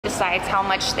websites how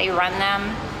much they run them.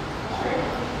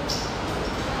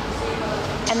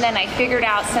 And then I figured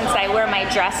out, since I wear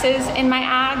my dresses in my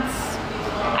ads,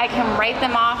 I can write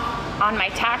them off on my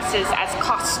taxes as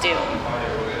costume.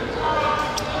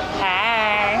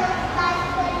 Hey.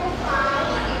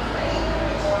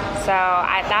 So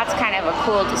that's kind of a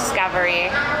cool discovery.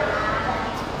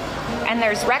 And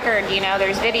there's record, you know,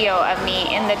 there's video of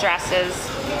me in the dresses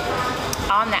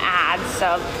on the ads.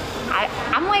 So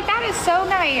I'm like, that is so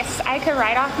nice. I could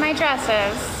write off my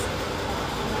dresses.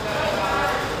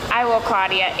 I will,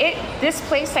 Claudia. This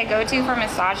place I go to for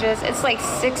massages, it's like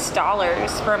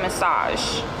 $6 for a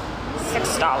massage.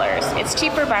 $6. It's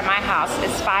cheaper by my house.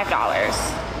 It's $5.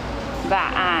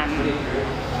 But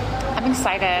I'm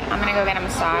excited. I'm gonna go get a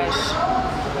massage.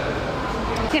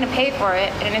 I'm gonna pay for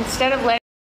it, and instead of letting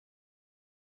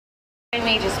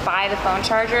me just buy the phone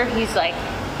charger, he's like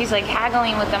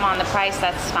haggling with them on the price.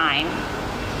 That's fine.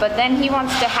 But then he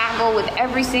wants to haggle with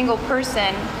every single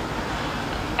person,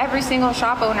 every single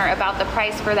shop owner about the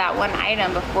price for that one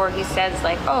item before he says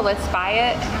like, oh, let's buy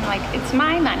it. And I'm like, it's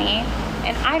my money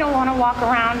and I don't want to walk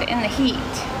around in the heat.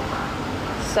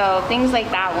 So things like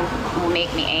that will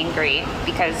make me angry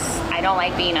because I don't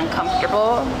like being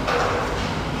uncomfortable.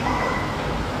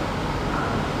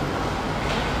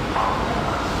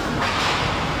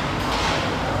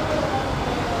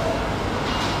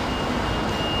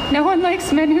 No one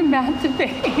likes men who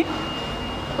masturbate.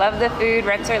 Love the food,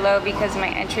 rents are low because my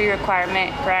entry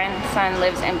requirement. Grandson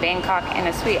lives in Bangkok in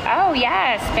a suite. Oh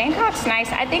yes, Bangkok's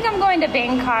nice. I think I'm going to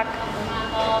Bangkok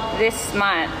this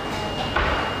month.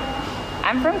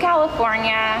 I'm from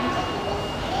California.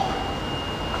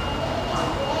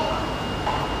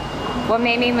 What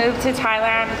made me move to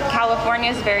Thailand?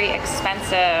 California is very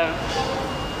expensive.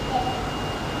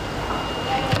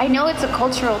 I know it's a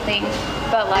cultural thing,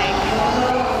 but like,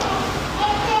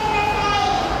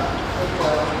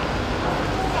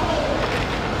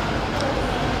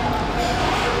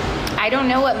 I don't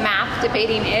know what math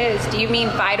debating is. Do you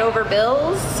mean fight over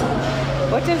bills?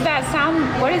 What does that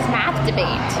sound? What is math debate?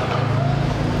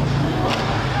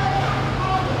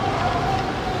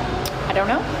 I don't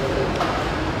know.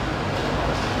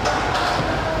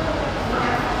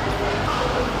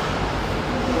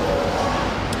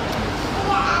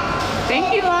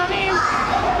 Thank you, Lonnie.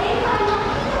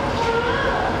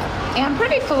 Yeah, I'm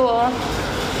pretty full.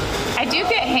 I do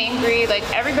get hangry. Like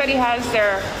everybody has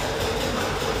their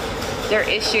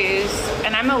issues,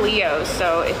 and I'm a Leo,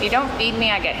 so if you don't feed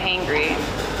me, I get hangry.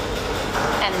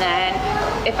 And then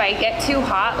if I get too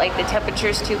hot, like the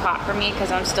temperature's too hot for me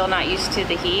because I'm still not used to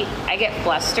the heat, I get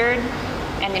flustered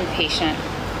and impatient.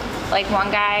 Like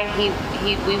one guy,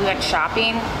 we went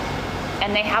shopping,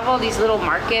 and they have all these little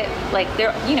market, like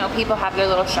they're, you know, people have their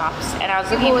little shops, and I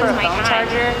was looking for a phone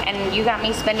charger, and you got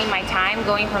me spending my time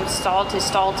going from stall to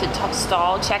stall to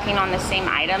stall, checking on the same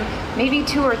item, maybe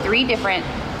 2 or 3 different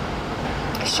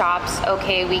shops.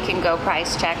 Okay, we can go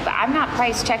price check, but I'm not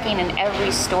price checking in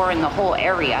every store in the whole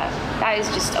area. That is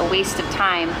just a waste of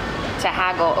time to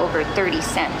haggle over 30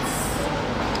 cents.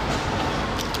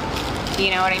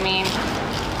 You know what I mean?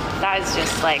 That is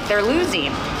just like, they're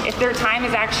losing. If their time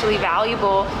is actually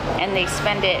valuable and they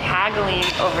spend it haggling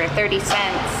over 30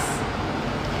 cents,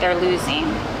 they're losing.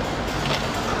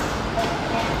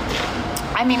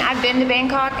 I mean, I've been to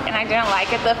Bangkok and I didn't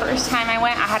like it the first time I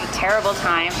went. I had a terrible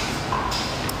time.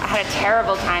 I had a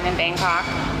terrible time in Bangkok.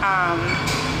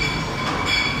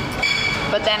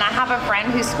 But then I have a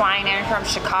friend who's flying in from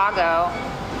Chicago,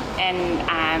 and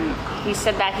he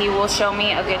said that he will show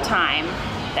me a good time,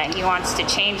 that he wants to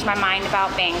change my mind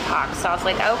about Bangkok. So I was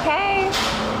like, okay.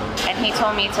 And he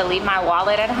told me to leave my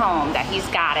wallet at home, that he's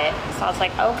got it. So I was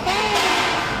like, okay.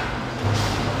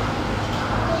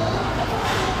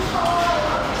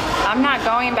 I'm not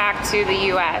going back to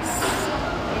the US.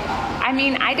 I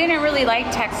mean, I didn't really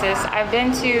like Texas. I've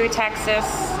been to Texas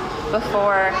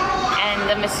before, and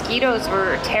the mosquitoes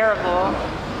were terrible.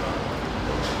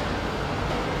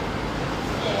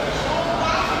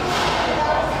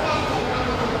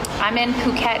 I'm in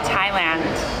Phuket, Thailand.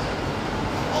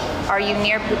 Are you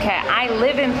near Phuket? I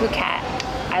live in Phuket.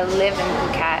 I live in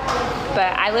Phuket.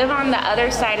 But I live on the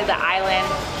other side of the island,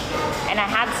 and I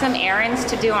had some errands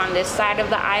to do on this side of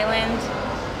the island,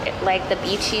 like the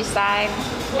beachy side.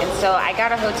 And so I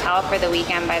got a hotel for the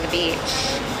weekend by the beach.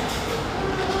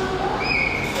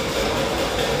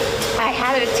 I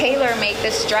had a tailor make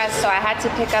this dress, so I had to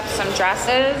pick up some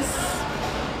dresses.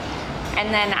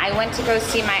 And then I went to go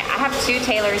see I have 2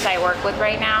 tailors I work with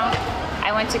right now.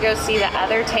 I went to go see the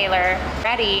other tailor,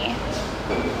 ready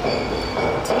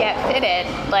to get fitted.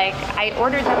 Like, I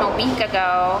ordered them a week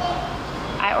ago.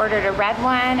 I ordered a red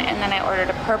one, and then I ordered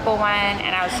a purple one,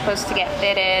 and I was supposed to get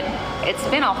fitted. It's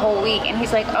been a whole week, and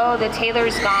he's like, oh, the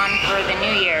tailor's gone for the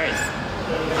New Year's.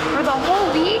 For the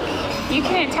whole week? You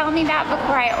couldn't tell me that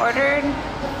before I ordered?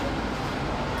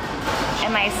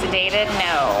 Am I sedated?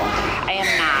 No, I am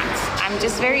not. I'm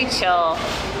just very chill.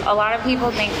 A lot of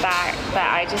people think that, but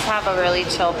I just have a really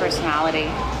chill personality.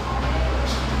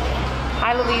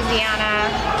 Hi, Louisiana.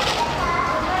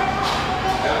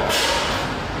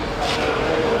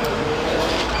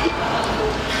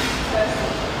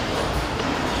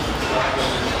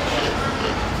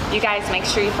 You guys, make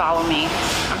sure you follow me.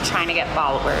 I'm trying to get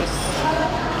followers.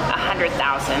 100,000.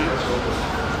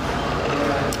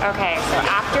 Okay, so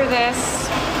after this,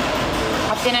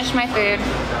 I'll finish my food.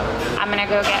 I'm gonna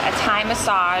go get a Thai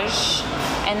massage,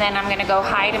 and then I'm gonna go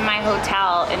hide in my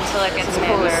hotel until it gets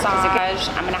cooler.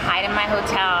 I'm gonna hide in my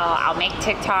hotel. I'll make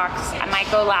TikToks. I might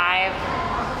go live.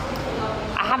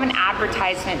 I have an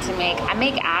advertisement to make. I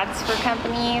make ads for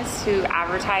companies who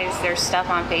advertise their stuff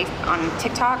on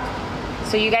TikTok.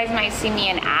 So you guys might see me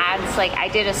in ads. Like I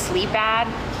did a sleep ad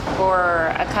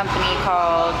for a company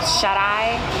called Shut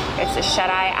Eye. It's a Shut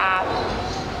Eye app.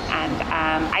 And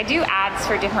I do ads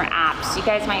for different apps. You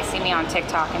guys might see me on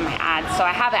TikTok in my ads. So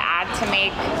I have an ad to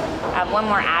make, one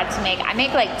more ad to make. I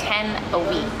make like 10 a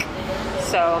week.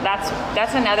 So that's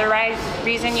another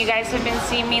reason you guys have been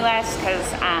seeing me less,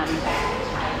 because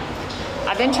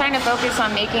I've been trying to focus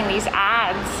on making these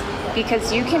ads,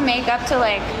 because you can make up to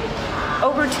like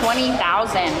over $20,000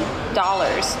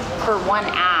 for one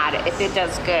ad if it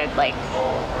does good. Like,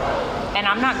 and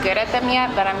I'm not good at them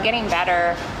yet, but I'm getting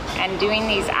better. And doing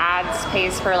these ads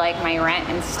pays for like my rent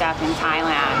and stuff in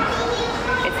Thailand.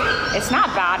 It's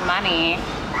not bad money,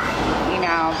 you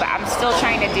know, but I'm still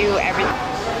trying to do everything.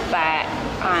 But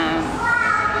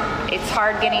it's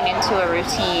hard getting into a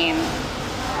routine.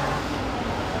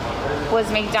 Was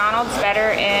McDonald's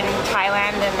better in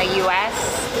Thailand than the US?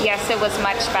 Yes, it was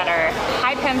much better.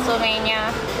 Hi,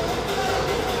 Pennsylvania.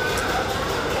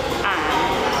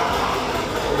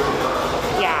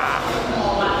 Yeah.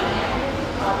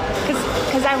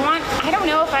 Because I don't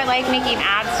know if I like making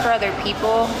ads for other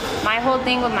people. My whole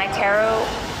thing with my tarot,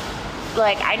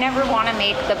 like I never want to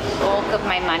make the bulk of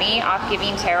my money off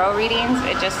giving tarot readings.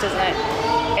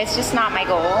 It's just not my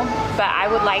goal. But I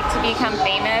would like to become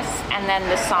famous, and then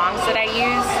the songs that I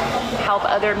use help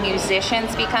other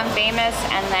musicians become famous,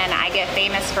 and then I get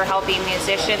famous for helping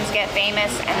musicians get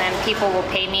famous, and then people will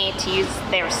pay me to use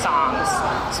their songs.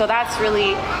 So that's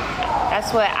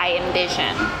what I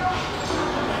envision.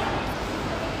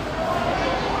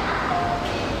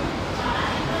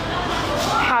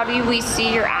 How do we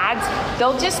see your ads?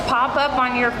 They'll just pop up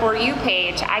on your For You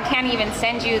page. I can't even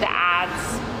send you the ad